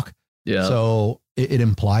to talk. Yeah. So it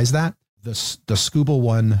implies that. The scuba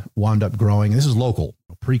one wound up growing. This is local.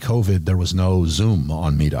 Pre-COVID, there was no Zoom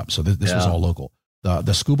on Meetup. So this was all local.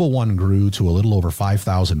 The scuba one grew to a little over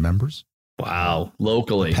 5,000 members. Wow.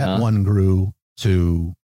 Locally. The pet one grew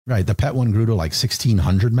to like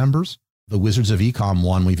 1,600 members. The Wizards of Ecom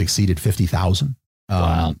one, we've exceeded 50,000.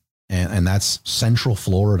 Wow. And that's Central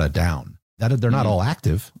Florida down. That they're not all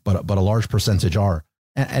active, but a large percentage are.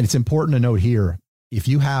 And it's important to note here, if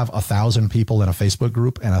you have 1,000 people in a Facebook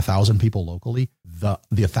group and 1,000 people locally, the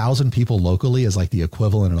 1,000 people locally is like the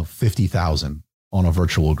equivalent of 50,000 on a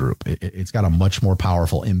virtual group. It's got a much more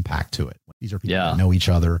powerful impact to it. These are people that know each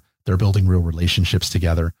other. They're building real relationships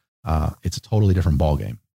together. it's a totally different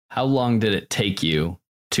ballgame. How long did it take you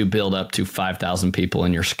to build up to 5,000 people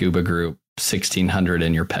in your scuba group, 1,600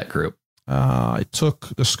 in your pet group? It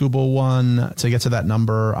took the scuba one to get to that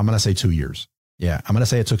number. I'm going to say 2 years. Yeah, I'm going to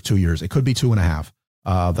say it took 2 years. It could be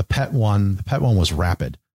 2.5. The pet one was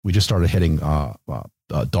rapid. We just started hitting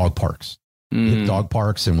dog parks. We hit dog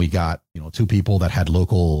parks, and we got 2 people that had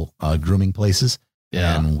local grooming places.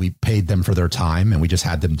 Yeah. And we paid them for their time, and we just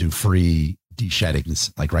had them do free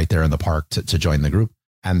de-sheddings, like right there in the park to join the group.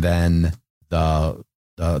 And then the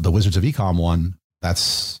Wizards of Ecom one,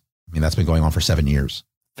 that's been going on for 7 years.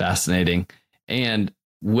 Fascinating. And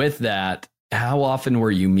with that, how often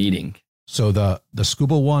were you meeting? So the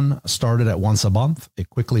scuba one started at once a month. It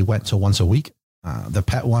quickly went to once a week. The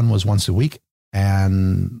pet one was once a week,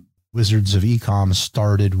 and Wizards of Ecom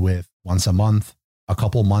started with once a month. A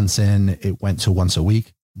couple months in, it went to once a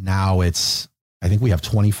week. Now I think we have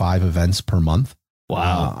 25 events per month.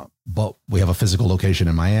 Wow. But we have a physical location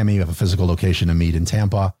in Miami. We have a physical location to meet in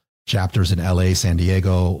Tampa, chapters in LA, San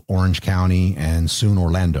Diego, Orange County, and soon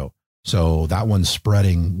Orlando. So that one's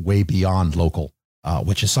spreading way beyond local,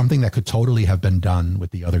 which is something that could totally have been done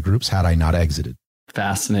with the other groups had I not exited.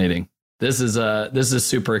 Fascinating. This is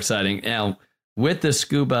super exciting. Now, with the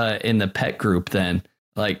scuba in the pet group, then,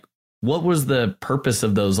 like, what was the purpose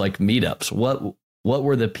of those like meetups? What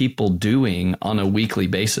were the people doing on a weekly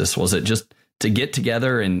basis? Was it just to get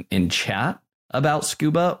together and chat about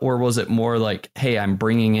scuba, or was it more like, hey, I'm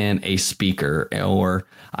bringing in a speaker, or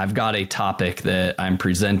I've got a topic that I'm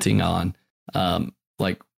presenting on?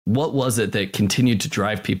 Like, what was it that continued to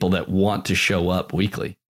drive people that want to show up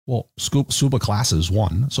weekly? Well, scuba classes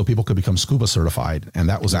won, so people could become scuba certified. And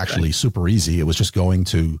that was actually super easy. It was just going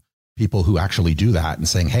to people who actually do that and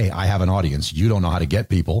saying, hey, I have an audience. You don't know how to get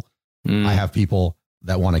people. I have people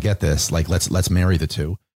that want to get this. Like, let's marry the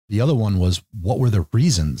two. The other one was, what were the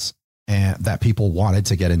reasons that people wanted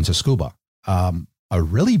to get into scuba? A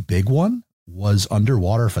really big one was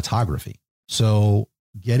underwater photography. So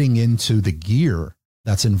getting into the gear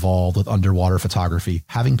that's involved with underwater photography,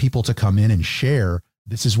 having people to come in and share,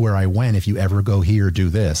 this is where I went. If you ever go here, do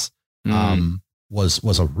this,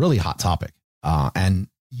 was a really hot topic. And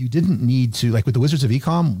you didn't need to, like with the Wizards of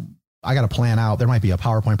Ecom, I got to plan out. There might be a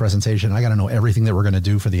PowerPoint presentation. I got to know everything that we're going to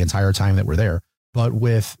do for the entire time that we're there. But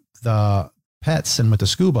with the pets and with the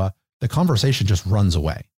scuba, the conversation just runs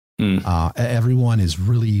away. Everyone is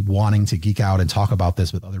really wanting to geek out and talk about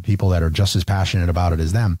this with other people that are just as passionate about it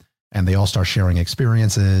as them. And they all start sharing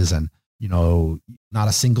experiences. And, not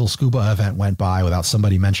a single scuba event went by without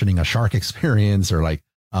somebody mentioning a shark experience or like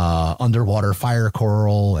underwater fire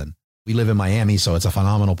coral. And we live in Miami, so it's a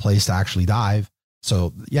phenomenal place to actually dive.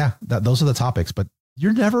 So yeah, those are the topics. But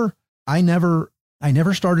I never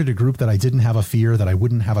started a group that I didn't have a fear that I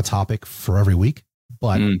wouldn't have a topic for every week.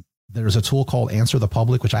 But there's a tool called Answer the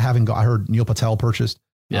Public, which I heard Neil Patel purchased.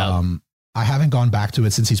 Yeah. I haven't gone back to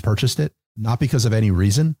it since he's purchased it, not because of any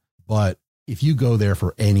reason, but if you go there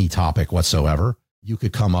for any topic whatsoever, you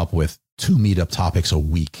could come up with 2 meetup topics a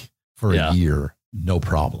week for a year. No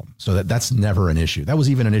problem. So that's never an issue. That was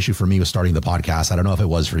even an issue for me with starting the podcast. I don't know if it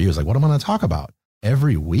was for you. It's like, what am I going to talk about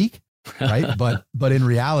every week? Right. but in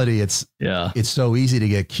reality, it's so easy to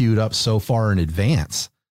get queued up so far in advance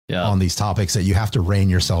on these topics that you have to rein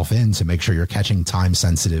yourself in to make sure you're catching time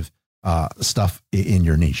sensitive stuff in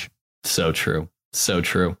your niche. So true. So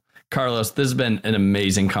true. Carlos, this has been an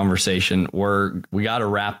amazing conversation. We got to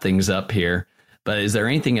wrap things up here, but is there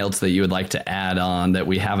anything else that you would like to add on that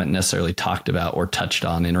we haven't necessarily talked about or touched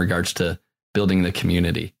on in regards to building the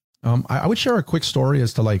community? I would share a quick story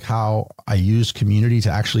as to like how I used community to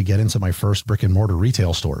actually get into my first brick and mortar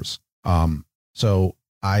retail stores. So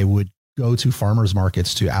I would go to farmers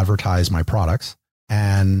markets to advertise my products,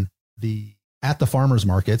 and at the farmers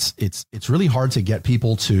markets, it's really hard to get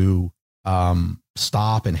people to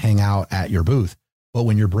stop and hang out at your booth. But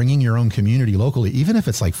when you're bringing your own community locally, even if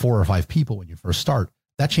it's like 4 or 5 people when you first start,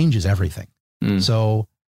 that changes everything. So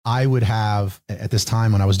I would have, at this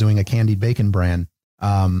time when I was doing a candied bacon brand,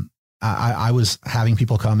 I was having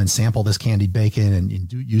people come and sample this candied bacon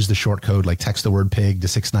and use the short code, like text the word pig to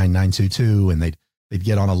 69922, and they'd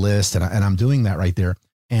get on a list. And I'm doing that right there.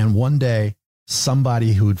 And one day,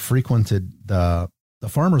 somebody who had frequented the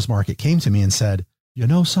farmer's market came to me and said, you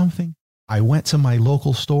know something? I went to my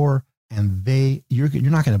local store and you're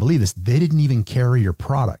not going to believe this. They didn't even carry your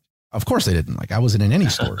product. Of course they didn't. Like, I wasn't in any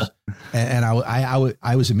stores. And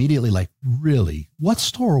I was immediately like, really? What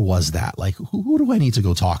store was that? Like, who do I need to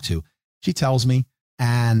go talk to? She tells me,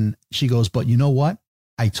 and she goes, but you know what?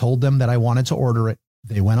 I told them that I wanted to order it.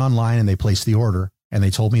 They went online and they placed the order, and they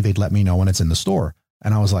told me they'd let me know when it's in the store.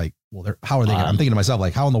 And I was like, well, how are they? I'm thinking to myself,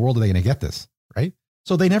 like, how in the world are they going to get this? Right.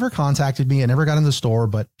 So they never contacted me. I never got in the store,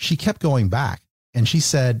 but she kept going back. And she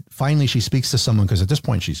said, finally, she speaks to someone because at this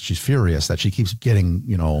point she's furious that she keeps getting,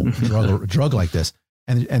 drug like this.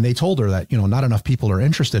 And they told her that, not enough people are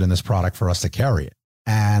interested in this product for us to carry it.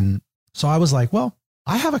 And so I was like, well,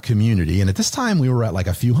 I have a community. And at this time we were at like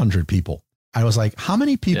a few hundred people. I was like, how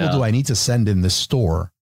many people do I need to send in this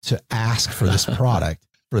store to ask for this product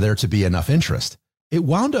for there to be enough interest? It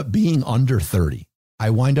wound up being under 30. I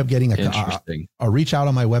wind up getting a reach out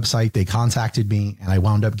on my website. They contacted me and I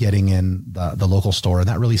wound up getting in the local store, and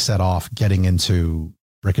that really set off getting into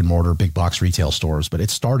brick and mortar, big box retail stores. But it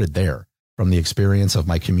started there from the experience of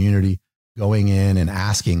my community going in and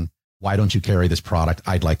asking, why don't you carry this product?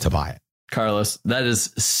 I'd like to buy it. Carlos, that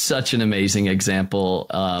is such an amazing example.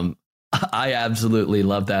 I absolutely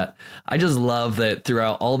love that. I just love that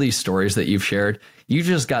throughout all these stories that you've shared, you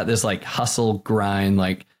just got this like hustle grind,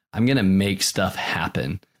 like I'm going to make stuff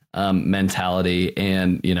happen mentality.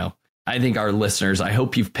 And, I think our listeners, I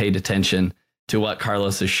hope you've paid attention to what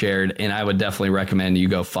Carlos has shared. And I would definitely recommend you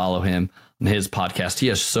go follow him on his podcast. He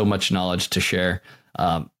has so much knowledge to share.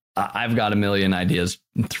 I've got a million ideas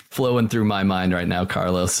flowing through my mind right now,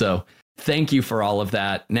 Carlos. So thank you for all of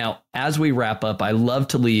that. Now, as we wrap up, I love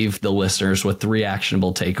to leave the listeners with 3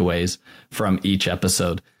 actionable takeaways from each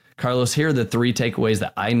episode. Carlos, here are the 3 takeaways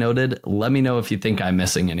that I noted. Let me know if you think I'm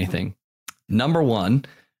missing anything. Number 1, I'm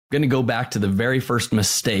going to go back to the very first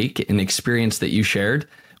mistake and experience that you shared,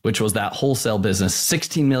 which was that wholesale business.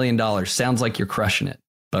 $16 million. Sounds like you're crushing it,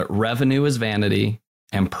 but revenue is vanity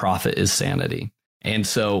and profit is sanity. And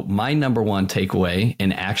so my number 1 takeaway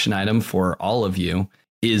and action item for all of you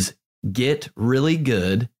is get really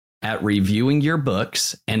good at reviewing your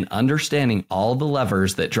books and understanding all the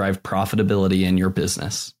levers that drive profitability in your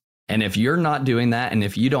business. And if you're not doing that, and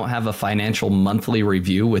if you don't have a financial monthly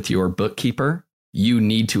review with your bookkeeper, you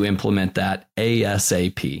need to implement that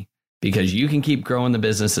ASAP, because you can keep growing the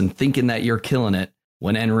business and thinking that you're killing it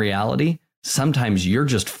when in reality, sometimes you're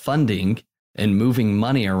just funding and moving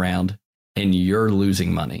money around and you're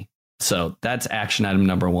losing money. So that's action item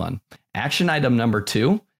number 1. Action item number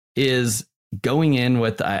 2 is going in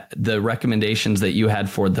with the recommendations that you had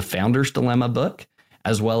for the Founder's Dilemma book,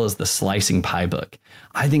 as well as the Slicing Pie book.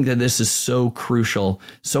 I think that this is so crucial.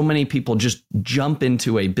 So many people just jump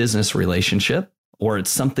into a business relationship, or it's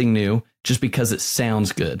something new just because it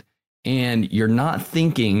sounds good. And you're not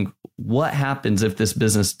thinking, what happens if this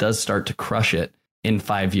business does start to crush it in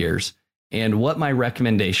 5 years? And what my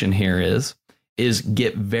recommendation here is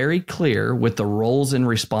get very clear with the roles and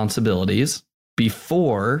responsibilities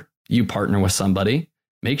before you partner with somebody.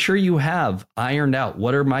 Make sure you have ironed out,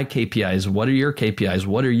 what are my KPIs? What are your KPIs?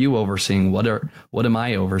 What are you overseeing? What am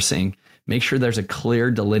I overseeing? Make sure there's a clear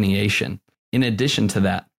delineation. In addition to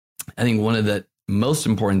that, I think one of the most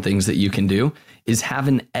important things that you can do is have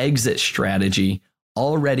an exit strategy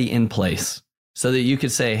already in place, so that you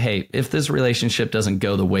could say, hey, if this relationship doesn't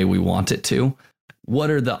go the way we want it to, what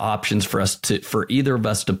are the options for either of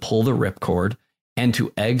us to pull the ripcord and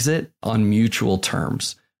to exit on mutual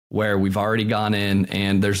terms, where we've already gone in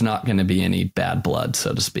and there's not going to be any bad blood,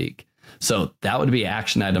 so to speak. So that would be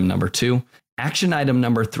action item number 2. Action item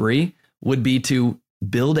number 3 would be to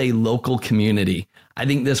build a local community. I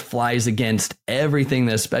think this flies against everything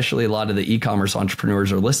that especially a lot of the e-commerce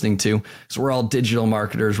entrepreneurs are listening to. So we're all digital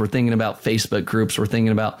marketers. We're thinking about Facebook groups. We're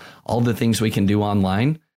thinking about all the things we can do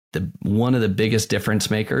online. One of the biggest difference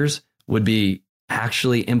makers would be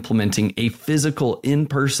actually implementing a physical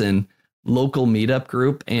in-person local meetup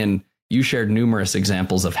group. And you shared numerous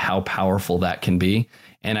examples of how powerful that can be.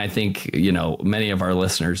 And I think, many of our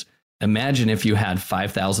listeners, imagine if you had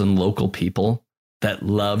 5,000 local people that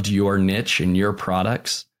loved your niche and your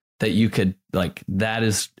products, that you could that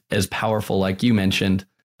is as powerful. Like you mentioned,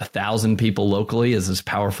 1,000 people locally is as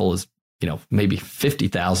powerful as, maybe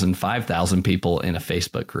 50,000, 5,000 people in a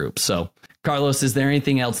Facebook group. So Carlos, is there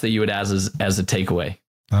anything else that you would add as a takeaway?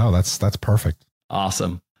 Oh, that's perfect.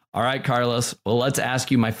 Awesome. All right, Carlos. Well, let's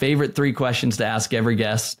ask you my favorite 3 questions to ask every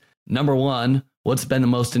guest. Number 1, what's been the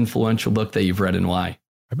most influential book that you've read and why?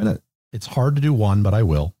 It's hard to do one, but I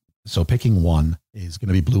will. So picking one is going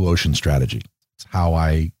to be Blue Ocean Strategy. It's how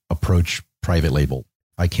I approach private label.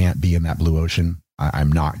 If I can't be in that blue ocean,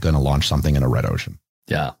 I'm not going to launch something in a red ocean.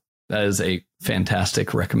 Yeah, that is a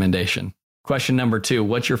fantastic recommendation. Question number 2,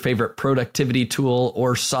 what's your favorite productivity tool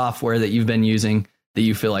or software that you've been using that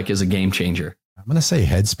you feel like is a game changer? I'm going to say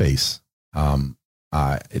Headspace.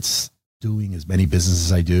 It's doing as many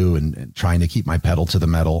businesses as I do and trying to keep my pedal to the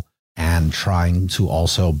metal and trying to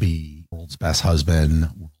also be world's best husband,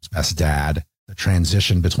 world's best dad. The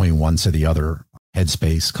transition between one to the other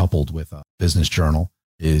Headspace coupled with a business journal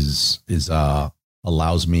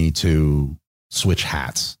allows me to switch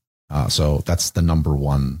hats. So that's the number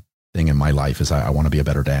one thing in my life is I want to be a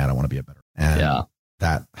better dad. I want to be a better, and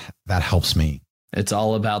that helps me. It's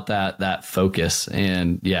all about that focus.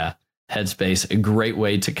 And yeah, Headspace, a great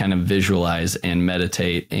way to kind of visualize and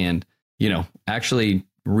meditate and, actually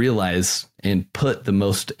realize and put the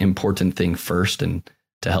most important thing first and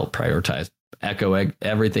to help prioritize. Echo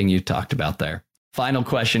everything you talked about there. Final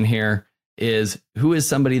question here is, who is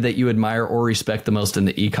somebody that you admire or respect the most in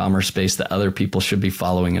the e-commerce space that other people should be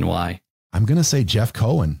following, and why? I'm going to say Jeff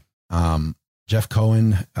Cohen. Jeff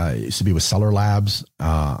Cohen used to be with Seller Labs.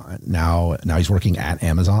 Now he's working at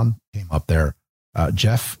Amazon. Came up there.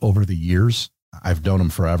 Jeff, over the years, I've known him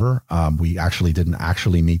forever. We actually didn't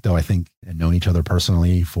meet, though. I think and known each other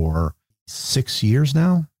personally for 6 years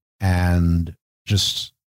now. And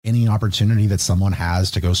just any opportunity that someone has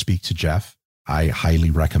to go speak to Jeff, I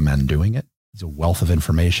highly recommend doing it. He's a wealth of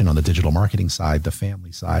information on the digital marketing side, the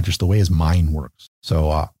family side, just the way his mind works.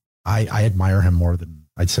 So I admire him more than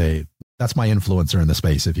I'd say. That's my influencer in the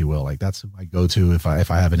space, if you will. Like that's who I go to if I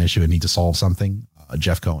have an issue and need to solve something.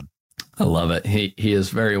 Jeff Cohen. I love it. He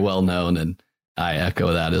is very well known, and I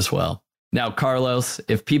echo that as well. Now, Carlos,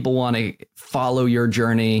 if people want to follow your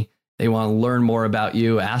journey, they want to learn more about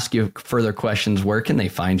you, ask you further questions, where can they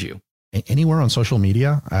find you? Anywhere on social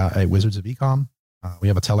media at Wizards of Ecom. We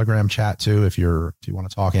have a Telegram chat too. If you want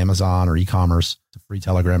to talk Amazon or e-commerce, it's a free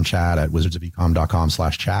Telegram chat at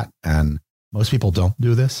wizardsofecom.com/chat. And most people don't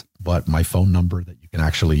do this, but my phone number that you can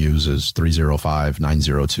actually use is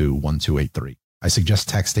 305-902-1283. I suggest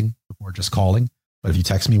texting before just calling. But if you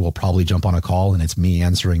text me, we'll probably jump on a call and it's me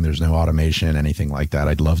answering. There's no automation, anything like that.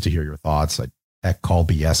 I'd love to hear your thoughts. I'd call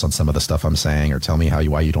BS on some of the stuff I'm saying or tell me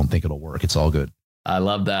why you don't think it'll work. It's all good. I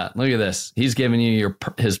love that. Look at this. He's giving you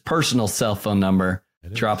his personal cell phone number,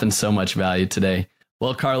 dropping so much value today.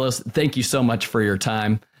 Well, Carlos, thank you so much for your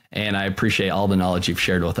time. And I appreciate all the knowledge you've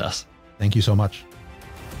shared with us. Thank you so much.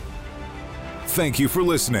 Thank you for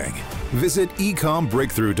listening. Visit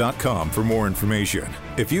ecombreakthrough.com for more information.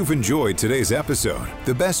 If you've enjoyed today's episode,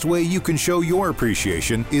 the best way you can show your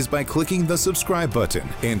appreciation is by clicking the subscribe button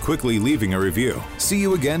and quickly leaving a review. See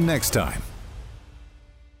you again next time.